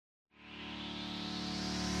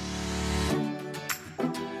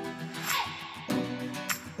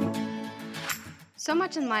So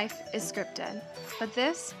much in life is scripted, but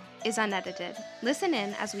this is unedited. Listen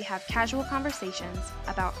in as we have casual conversations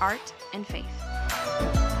about art and faith.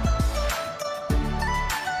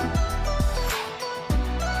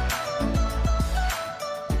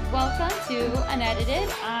 Welcome to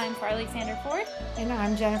Unedited. I'm Farley Sanderford. And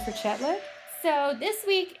I'm Jennifer Chetlett. So this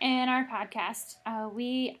week in our podcast,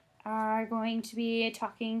 we are going to be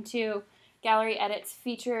talking to Gallery Edit's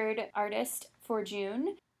featured artist for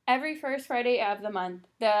June. Every first Friday of the month,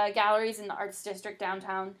 the galleries in the Arts District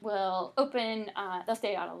downtown will open, they'll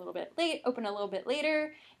stay out a little bit late, open a little bit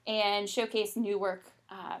later, and showcase new work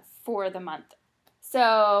for the month.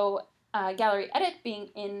 So Gallery Edit being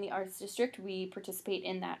in the Arts District, we participate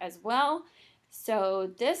in that as well.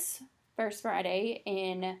 So this first Friday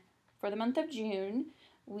for the month of June,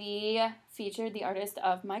 we featured the artist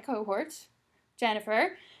of my cohort,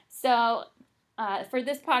 Jennifer. So for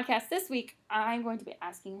this podcast this week, I'm going to be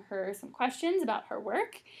asking her some questions about her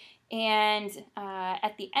work. And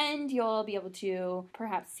at the end, you'll be able to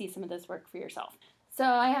perhaps see some of this work for yourself. So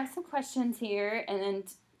I have some questions here, and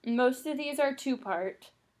most of these are two-part.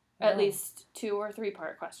 At least 2 or 3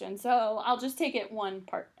 part questions. So I'll just take it one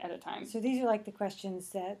part at a time. So these are like the questions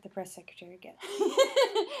that the press secretary gets.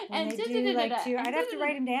 I'd have to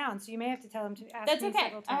write them down, so you may have to tell them to ask That's me okay.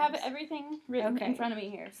 several times. I have everything written in front of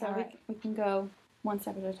me here, so we can go one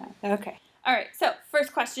step at a time. Okay. All right. So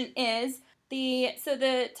first question is the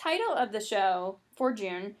title of the show for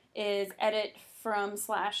June is Edit from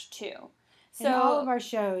 /2. So and all of our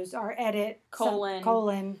shows are edit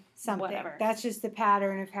colon something. Whatever. That's just the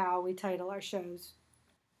pattern of how we title our shows.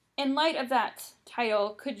 In light of that title,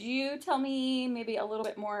 could you tell me maybe a little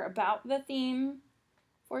bit more about the theme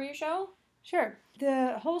for your show? Sure.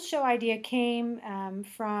 The whole show idea came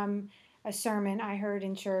from a sermon I heard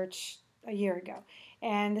in church a year ago.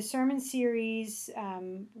 And the sermon series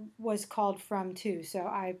was called From To, so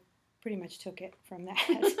I pretty much took it from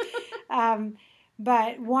that.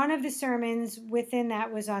 But one of the sermons within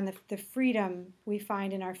that was on the freedom we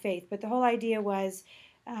find in our faith. But the whole idea was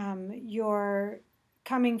you're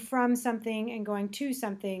coming from something and going to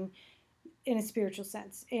something in a spiritual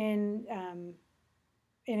sense, in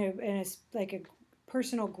a like a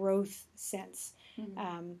personal growth sense.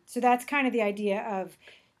 Mm-hmm. So that's kind of the idea of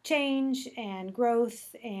change and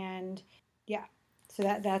growth, and yeah. So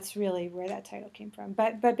that's really where that title came from.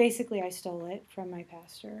 But basically I stole it from my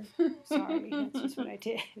pastor. Sorry, that's just what I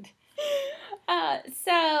did.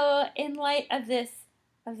 So in light of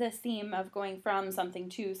this theme of going from something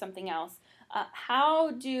to something else,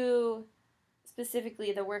 how do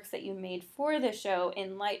specifically the works that you made for the show,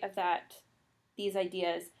 in light of these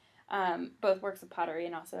ideas, both works of pottery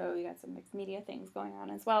and also you got some mixed media things going on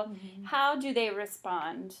as well, mm-hmm. How do they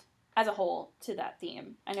respond as a whole to that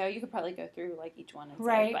theme? I know you could probably go through like each one and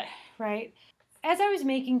say, but... Right. As I was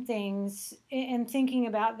making things and thinking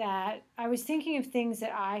about that, I was thinking of things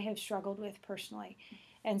that I have struggled with personally.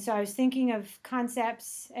 And so I was thinking of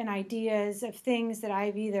concepts and ideas of things that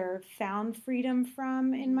I've either found freedom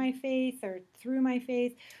from in my faith or through my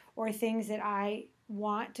faith, or things that I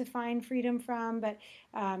want to find freedom from. But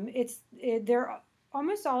they're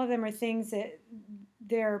almost all of them are things that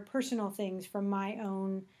they're personal things from my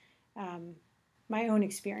own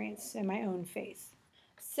experience and my own faith.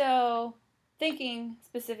 So, thinking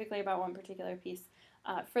specifically about one particular piece,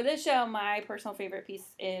 for this show, my personal favorite piece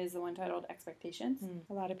is the one titled Expectations.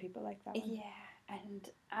 A lot of people like that one. Yeah,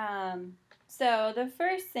 and so the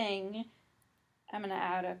first thing, I'm going to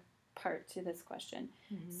add a part to this question.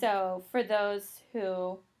 Mm-hmm. So, for those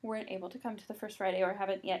who weren't able to come to the first Friday or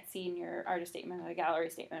haven't yet seen your artist statement or the gallery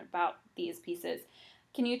statement about these pieces,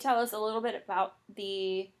 can you tell us a little bit about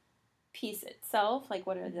the piece itself? Like,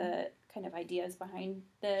 what are the kind of ideas behind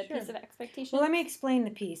the piece of Expectations? Well, let me explain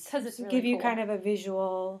the piece. Because it's really give you cool. kind of a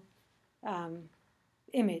visual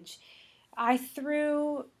image. I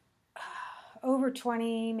threw over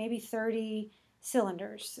 20, maybe 30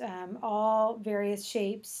 cylinders, all various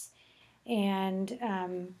shapes, and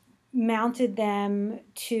mounted them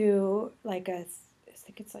to like I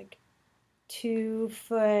think it's like 2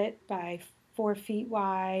 foot by 4 feet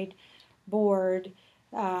wide board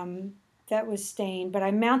that was stained, but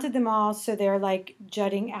I mounted them all so they're like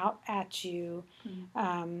jutting out at you.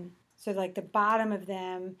 Mm-hmm. So like the bottom of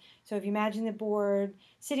them. So if you imagine the board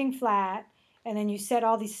sitting flat, and then you set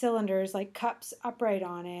all these cylinders like cups upright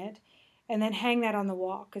on it, and then hang that on the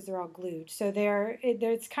wall because they're all glued. So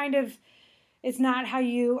it's not how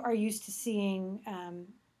you are used to seeing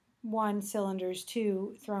 1 cylinders,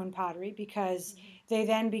 2 thrown pottery, because they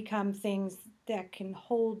then become things that can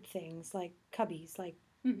hold things like cubbies, like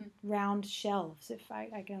round shelves, if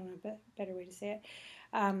I don't know a better way to say it.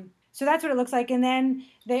 So that's what it looks like. And then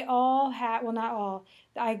they all have, well, not all,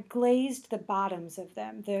 I glazed the bottoms of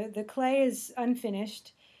them. The clay is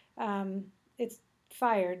unfinished. It's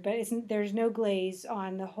fired, but there's no glaze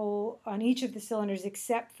on on each of the cylinders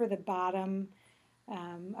except for the bottom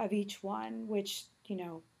of each one, which,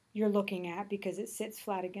 you're looking at because it sits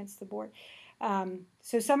flat against the board.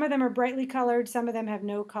 So some of them are brightly colored, some of them have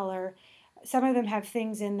no color, some of them have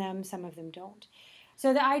things in them, some of them don't.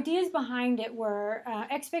 So the ideas behind it were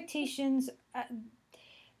expectations.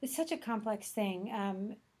 It's such a complex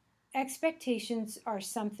thing. Expectations are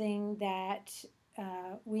something that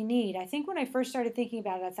we need. I think when I first started thinking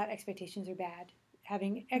about it, I thought expectations are bad.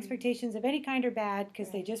 Having expectations of any kind are bad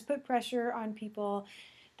because they just put pressure on people.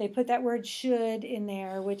 They put that word should in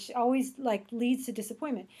there, which always leads to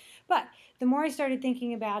disappointment. But the more I started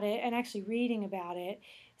thinking about it and actually reading about it,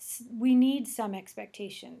 we need some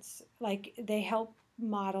expectations. They help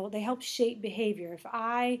shape behavior. If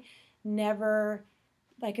I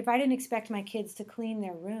didn't expect my kids to clean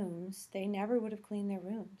their rooms, they never would have cleaned their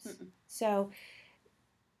rooms. Mm-mm. So,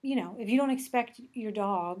 if you don't expect your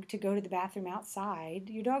dog to go to the bathroom outside,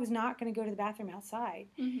 your dog's not going to go to the bathroom outside.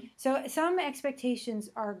 Mm-hmm. So some expectations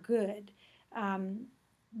are good,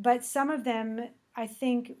 but some of them, I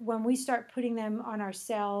think, when we start putting them on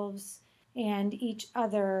ourselves and each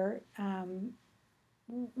other,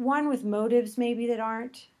 one with motives maybe that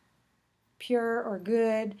aren't pure or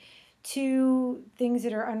good, two, things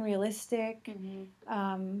that are unrealistic,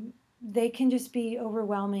 they can just be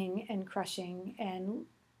overwhelming and crushing and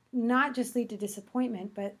not just lead to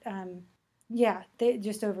disappointment, but they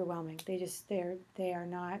just overwhelming. They are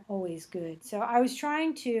not always good. So I was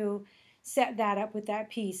trying to set that up with that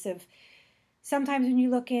piece of sometimes when you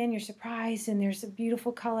look in, you're surprised and there's a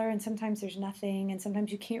beautiful color, and sometimes there's nothing, and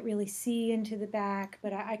sometimes you can't really see into the back.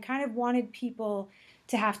 But I kind of wanted people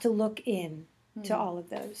to have to look in to all of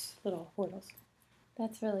those little portals.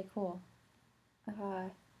 That's really cool.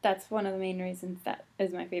 That's one of the main reasons that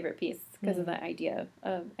is my favorite piece, because of the idea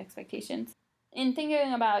of expectations. In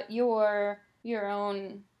thinking about your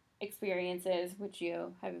own experiences, which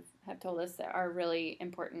you have told us that are really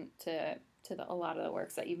important to a lot of the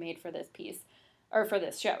works that you made for this piece, or for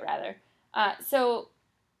this show rather. So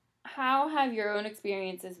how have your own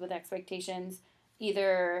experiences with expectations,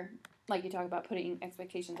 either like you talk about putting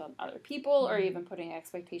expectations on other people or even putting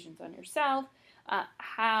expectations on yourself,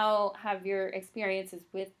 how have your experiences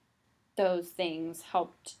with those things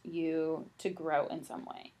helped you to grow in some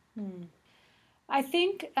way? I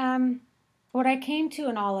think what I came to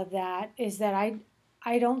in all of that is that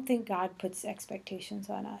I don't think God puts expectations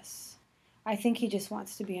on us. I think he just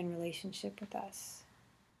wants to be in relationship with us.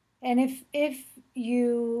 And if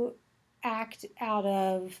you act out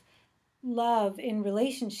of love in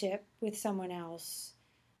relationship with someone else,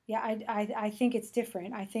 I think it's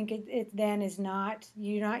different. I think it then is not,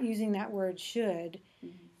 you're not using that word should,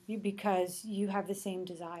 because you have the same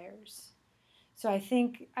desires. So I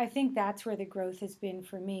think that's where the growth has been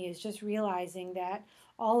for me, is just realizing that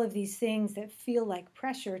all of these things that feel like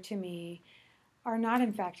pressure to me are not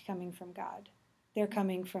in fact coming from God. They're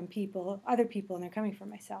coming from other people, and they're coming from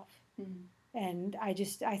myself. And I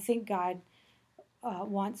think God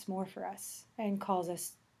wants more for us and calls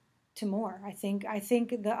us to more. I think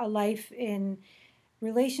a life in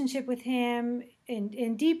relationship with him,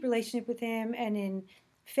 in deep relationship with him, and in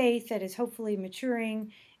faith that is hopefully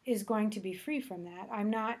maturing, is going to be free from that. I'm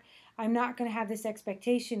not going to have this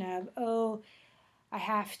expectation of, I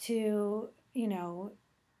have to,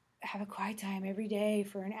 have a quiet time every day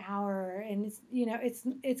for an hour, and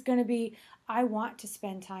it's going to be, I want to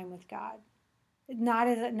spend time with God, not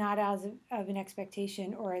as of an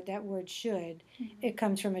expectation or that word should. It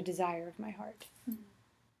comes from a desire of my heart.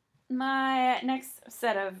 My next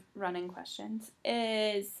set of running questions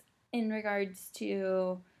is in regards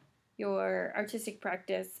to your artistic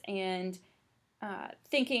practice and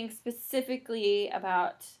thinking specifically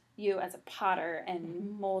about you as a potter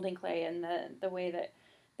and molding clay and the way that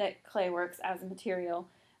clay works as a material.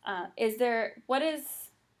 What is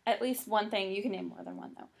at least one thing, you can name more than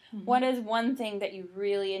one though, what is one thing that you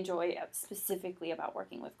really enjoy specifically about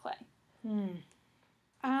working with clay?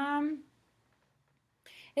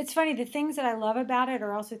 It's funny, the things that I love about it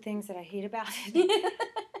are also things that I hate about it.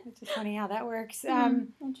 It's just funny how that works.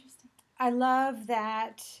 Interesting. I love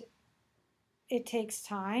that it takes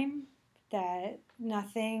time, that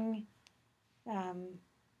nothing,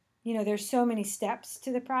 there's so many steps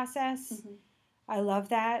to the process. I love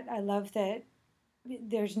that. I love that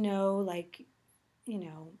there's no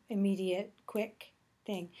immediate quick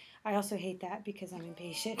thing. I also hate that because I'm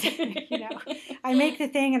impatient. I make the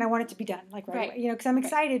thing and I want it to be done right away. Because I'm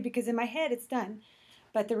excited because in my head it's done.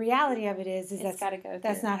 But the reality of it is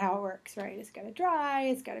that's not how it works, right? It's got to dry,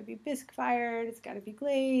 it's got to be bisque fired, it's got to be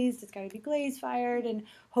glazed, it's got to be glaze fired, and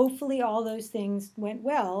hopefully all those things went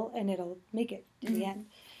well, and it'll make it to the end.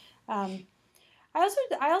 I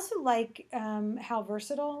also like how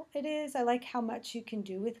versatile it is. I like how much you can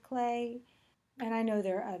do with clay, and I know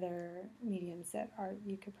there are other mediums that are.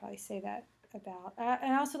 You could probably say that about.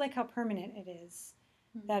 And I also like how permanent it is,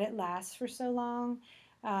 that it lasts for so long,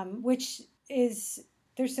 which is.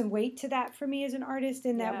 There's some weight to that for me as an artist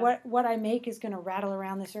in that what I make is going to rattle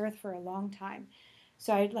around this earth for a long time.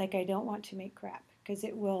 So I don't want to make crap because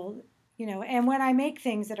it will, and when I make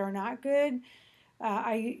things that are not good,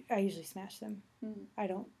 I usually smash them. I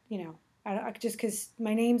don't, just because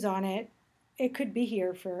my name's on it, it could be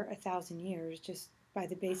here for 1,000 years just by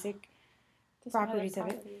the basic properties of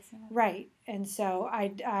it. Yeah. Right. And so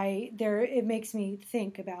it makes me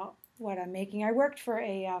think about what I'm making. I worked for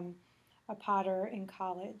a potter in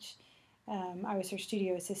college. I was her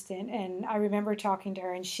studio assistant, and I remember talking to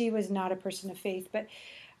her, and she was not a person of faith, but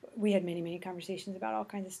we had many, many conversations about all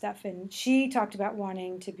kinds of stuff, and she talked about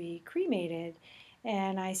wanting to be cremated,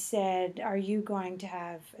 and I said, are you going to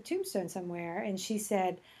have a tombstone somewhere? And she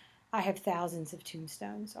said, I have thousands of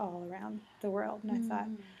tombstones all around the world. And I thought,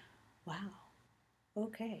 wow,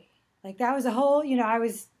 okay. Like that was a whole, I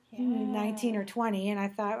was 19 or 20, and I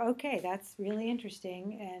thought, okay, that's really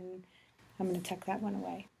interesting, and I'm going to tuck that one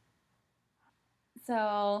away.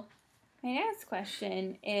 So my next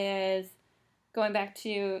question is going back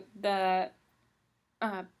to the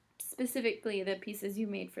specifically the pieces you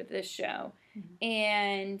made for this show. Mm-hmm.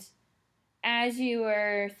 And as you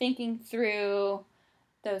were thinking through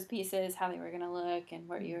those pieces, how they were going to look and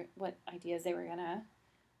what ideas they were going to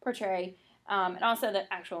portray, and also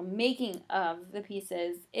the actual making of the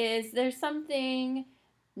pieces, is there something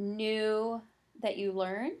new that you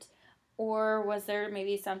learned? Or was there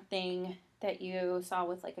maybe something that you saw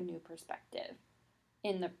with like a new perspective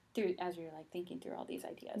as you're like thinking through all these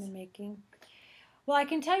ideas? In the making. Well, I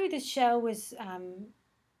can tell you this show was,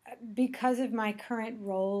 because of my current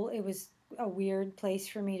role, it was a weird place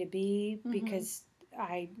for me to be because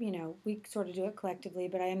we sort of do it collectively,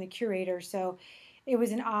 but I am the curator, so it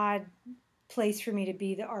was an odd place for me to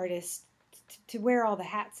be the artist, to wear all the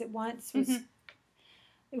hats at once.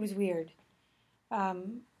 It was weird.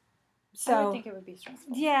 So I would think it would be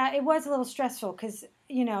stressful. Yeah, it was a little stressful because,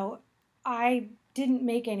 I didn't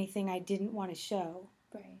make anything I didn't want to show.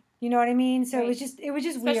 Right. You know what I mean? So it was just Especially weird.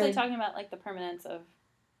 Especially talking about like the permanence of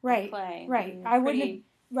clay. Right. I wouldn't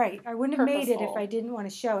have made it if I didn't want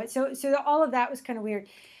to show it. So all of that was kind of weird.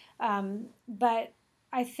 But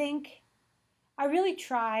I think I really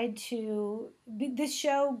tried to. This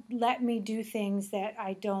show let me do things that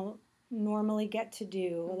I don't normally get to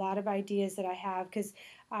do. A lot of ideas that I have because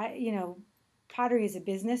pottery is a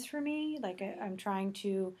business for me. Like I'm trying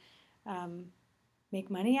to make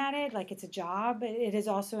money at it. Like it's a job. It is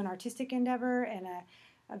also an artistic endeavor and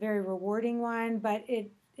a very rewarding one, but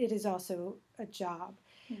it is also a job.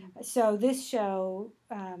 Mm-hmm. So this show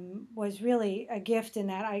was really a gift in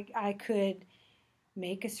that I could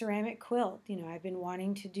make a ceramic quilt. I've been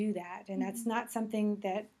wanting to do that, and that's not something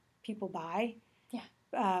that people buy. Yeah.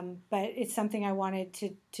 But it's something I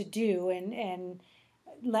wanted to do and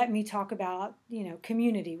let me talk about,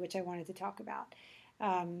 community, which I wanted to talk about.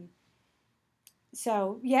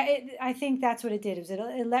 So yeah, I think that's what it did.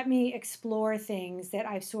 It let me explore things that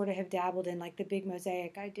I sort of have dabbled in, like the big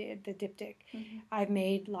mosaic I did, the diptych. Mm-hmm. I've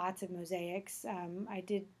made lots of mosaics. I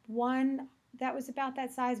did one that was about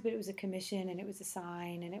that size, but it was a commission and it was a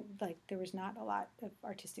sign, and there was not a lot of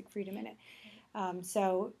artistic freedom in it.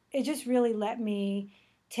 So it just really let me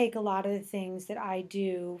take a lot of the things that I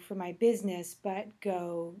do for my business, but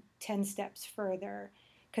go 10 steps further,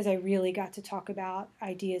 because I really got to talk about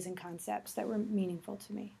ideas and concepts that were meaningful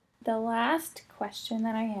to me. The last question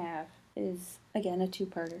that I have is, again, a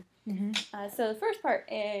two-parter. Mm-hmm. So the first part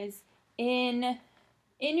is, in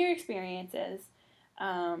your experiences,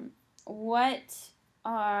 what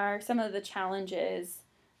are some of the challenges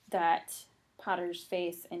that potters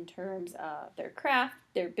face in terms of their craft,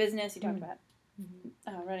 their business? You talked about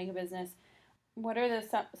running a business. What are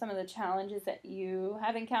some of the challenges that you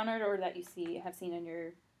have encountered or that you have seen in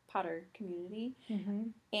your potter community?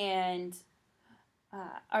 Mm-hmm. And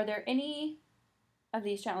are there any of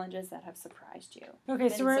these challenges that have surprised you? Okay,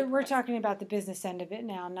 so we're talking about the business end of it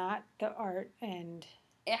now, not the art end.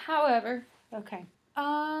 However. Okay.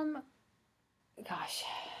 Gosh,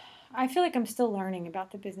 I feel like I'm still learning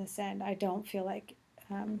about the business end. I don't feel like,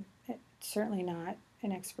 certainly not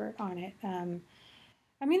an expert on it.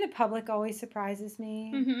 I mean, the public always surprises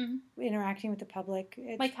me. Mm-hmm. Interacting with the public,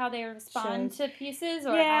 like how they respond to pieces,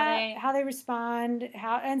 or how they respond.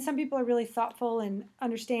 And some people are really thoughtful and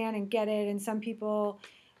understand and get it, and some people,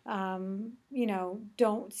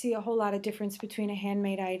 don't see a whole lot of difference between a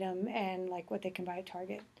handmade item and like what they can buy at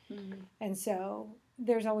Target. Mm-hmm. And so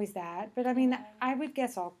there's always that. But I mean, I would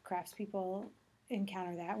guess all craftspeople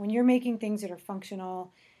encounter that when you're making things that are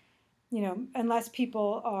functional. Unless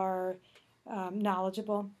people are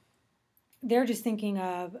knowledgeable, they're just thinking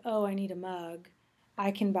of, oh, I need a mug.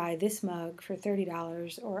 I can buy this mug for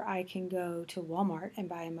 $30, or I can go to Walmart and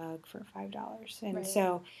buy a mug for $5. And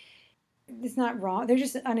so it's not wrong. They're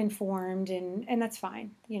just uninformed, and that's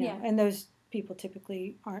fine. And those people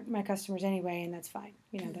typically aren't my customers anyway, and that's fine.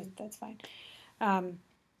 That's fine.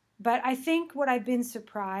 But I think what I've been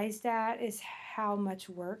surprised at is how much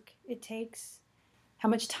work it takes, how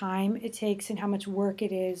much time it takes, and how much work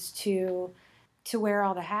it is to wear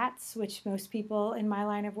all the hats, which most people in my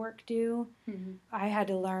line of work do. Mm-hmm. I had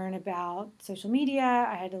to learn about social media.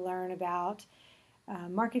 I had to learn about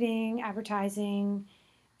marketing, advertising,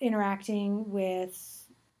 interacting with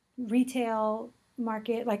retail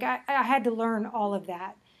market. Like I had to learn all of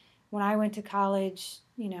that. When I went to college,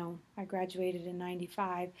 I graduated in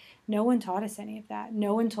 95. No one taught us any of that.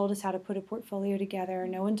 No one told us how to put a portfolio together.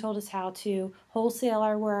 No one told us how to wholesale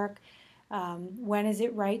our work. When is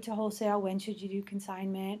it right to wholesale? When should you do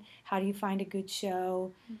consignment? How do you find a good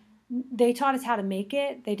show? Mm-hmm. They taught us how to make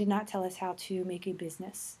it. They did not tell us how to make a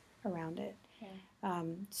business around it. Yeah.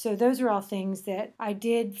 So those are all things that I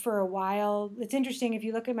did for a while. It's interesting if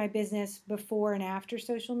you look at my business before and after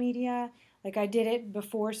social media. Like I did it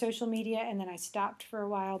before social media, and then I stopped for a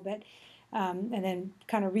while, but and then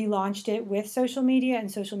kind of relaunched it with social media.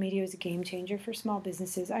 And social media was a game changer for small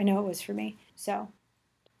businesses. I know it was for me. So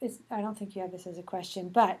I don't think you have this as a question,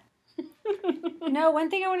 but no, one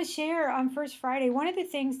thing I want to share on First Friday, one of the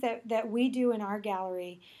things that we do in our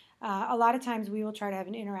gallery, a lot of times we will try to have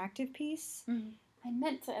an interactive piece. Mm-hmm. I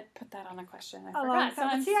meant to put that on a question. I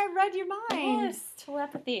forgot. See, I read your mind. Yes,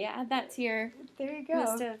 telepathy. Add that to your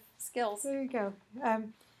list of skills. There you go.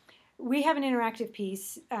 We have an interactive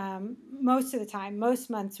piece most of the time.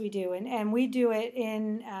 Most months we do, and we do it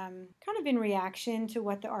in kind of in reaction to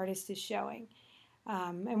what the artist is showing.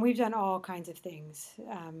 And we've done all kinds of things.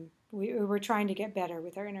 We're trying to get better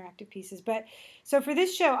with our interactive pieces. But so for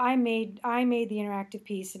this show, I made the interactive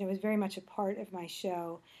piece, and it was very much a part of my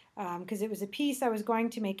show because it was a piece I was going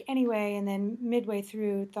to make anyway. And then midway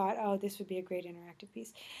through, thought, oh, this would be a great interactive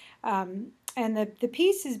piece. And the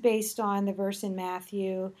piece is based on the verse in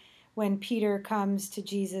Matthew when Peter comes to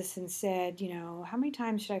Jesus and said, how many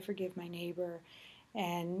times should I forgive my neighbor?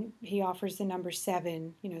 And he offers the number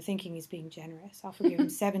 7, thinking he's being generous. I'll forgive him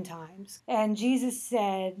 7 times. And Jesus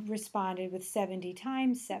responded with 70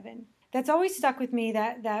 times 7. That's always stuck with me,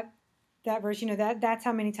 that verse, that's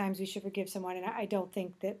how many times we should forgive someone. And I don't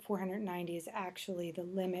think that 490 is actually the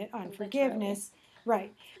limit on forgiveness.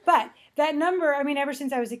 Right. But that number, ever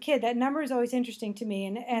since I was a kid, that number is always interesting to me.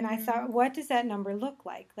 And I thought, what does that number look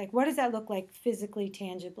like? Like, what does that look like physically,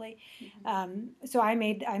 tangibly? Mm-hmm. So I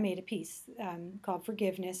made a piece called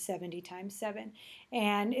Forgiveness 70 times 7.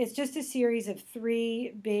 And it's just a series of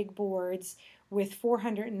 3 big boards with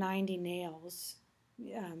 490 nails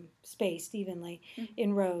spaced evenly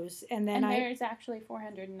in rows. And then there's actually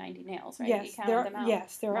 490 nails, right? Yes, you counted them out.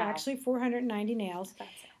 Yes, there are actually 490 nails.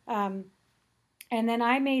 And then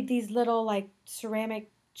I made these little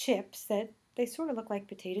ceramic chips that they sort of look like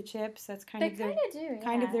potato chips. That's kind of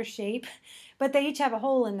their shape, but they each have a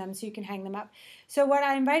hole in them so you can hang them up. So what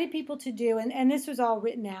I invited people to do, and this was all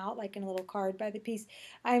written out like in a little card by the piece.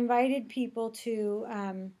 I invited people to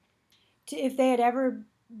if they had ever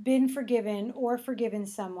been forgiven or forgiven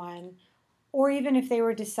someone, or even if they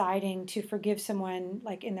were deciding to forgive someone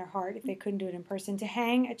like in their heart, if they couldn't do it in person, to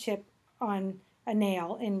hang a chip on a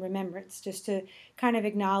nail in remembrance, just to kind of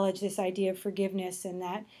acknowledge this idea of forgiveness and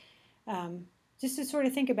that, just to sort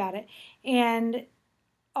of think about it. And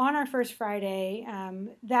on our First Friday,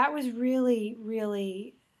 that was really,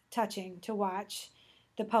 really touching to watch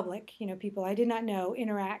the public, people I did not know,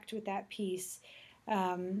 interact with that piece.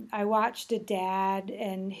 I watched a dad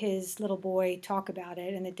and his little boy talk about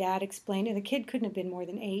it, and the dad explained, and the kid couldn't have been more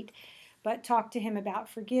than 8, but talked to him about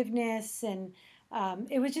forgiveness, and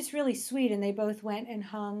it was just really sweet. And they both went and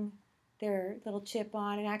hung their little chip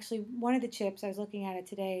on, and actually one of the chips, I was looking at it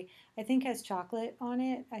today, I think has chocolate on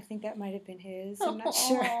it. I think that might have been his. I'm not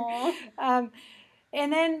sure.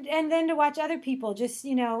 And then to watch other people just,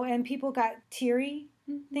 and people got teary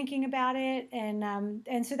thinking about it,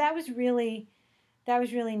 and so that was really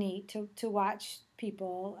neat to watch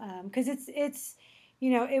people, because it's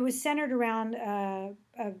it was centered around a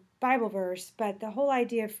Bible verse, but the whole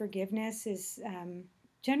idea of forgiveness is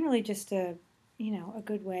generally just a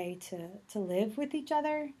good way to live with each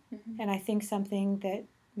other, and I think something that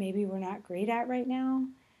maybe we're not great at right now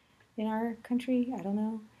in our country. I don't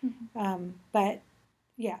know, but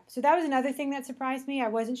yeah. So that was another thing that surprised me. I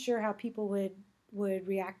wasn't sure how people would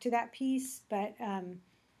react to that piece, but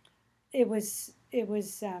it was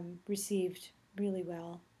received really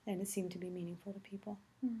well, and it seemed to be meaningful to people.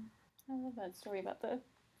 I love that story about the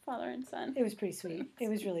father and son. It was pretty sweet. It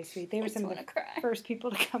was really sweet. They were some of the first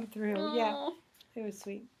people to come through. Aww. Yeah, it was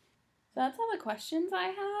sweet. So that's all the questions I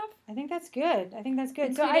have. I think that's good.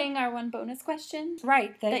 Including our one bonus question.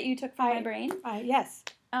 Right. That you took from my brain. Yes.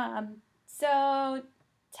 So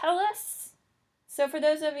tell us, so for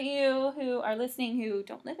those of you who are listening who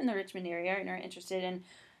don't live in the Richmond area and are interested in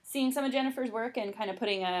seeing some of Jennifer's work and kind of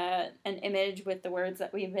putting an image with the words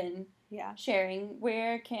that we've been sharing,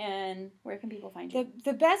 where can people find you?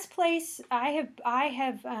 The best place I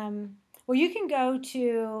have well, you can go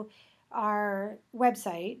to our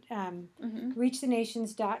website,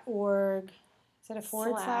 reachthenations.org. Is that a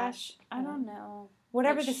 /? I don't know.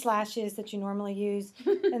 Whatever the / is that you normally use.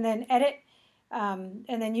 And then edit. And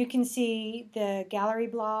then you can see the gallery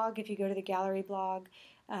blog. If you go to the gallery blog,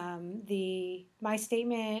 my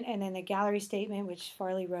statement and then the gallery statement, which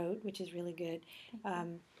Farley wrote, which is really good,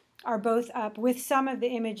 are both up with some of the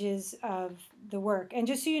images of the work. And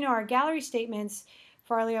just so you know, our gallery statements,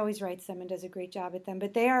 Farley always writes them and does a great job at them,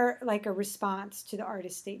 but they are like a response to the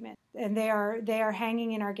artist statement. And they are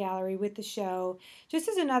hanging in our gallery with the show, just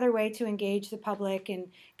as another way to engage the public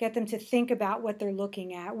and get them to think about what they're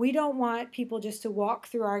looking at. We don't want people just to walk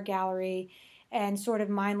through our gallery and sort of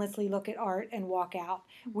mindlessly look at art and walk out.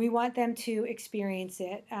 We want them to experience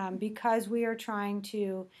it because we are trying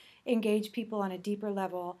to engage people on a deeper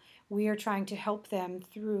level. We are trying to help them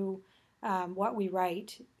through what we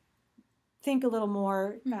write. Think a little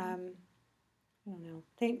more,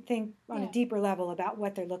 think on a deeper level about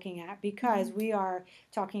what they're looking at, because we are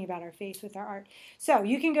talking about our faith with our art. So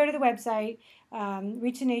you can go to the website,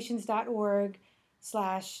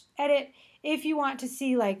 reachthenations.org/edit. If you want to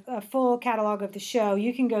see like a full catalog of the show,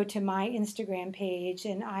 you can go to my Instagram page,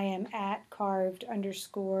 and I am at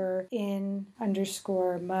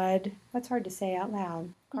carved_in_mud. That's hard to say out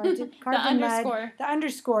loud. Carved in mud. The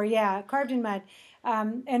underscore, yeah, carved in mud.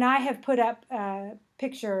 And I have put up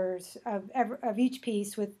pictures of each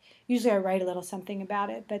piece with, usually I write a little something about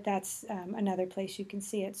it, but that's another place you can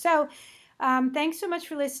see it. So thanks so much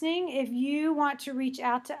for listening. If you want to reach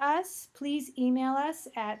out to us, please email us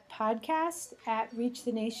at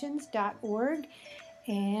podcast@reachthenations.org,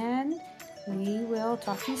 and we will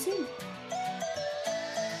talk to you soon.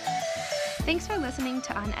 Thanks for listening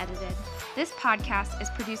to Unedited. This podcast is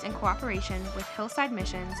produced in cooperation with Hillside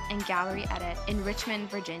Missions and Gallery Edit in Richmond,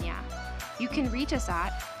 Virginia. You can reach us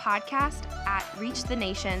at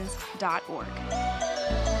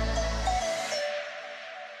podcast@reachthenations.org.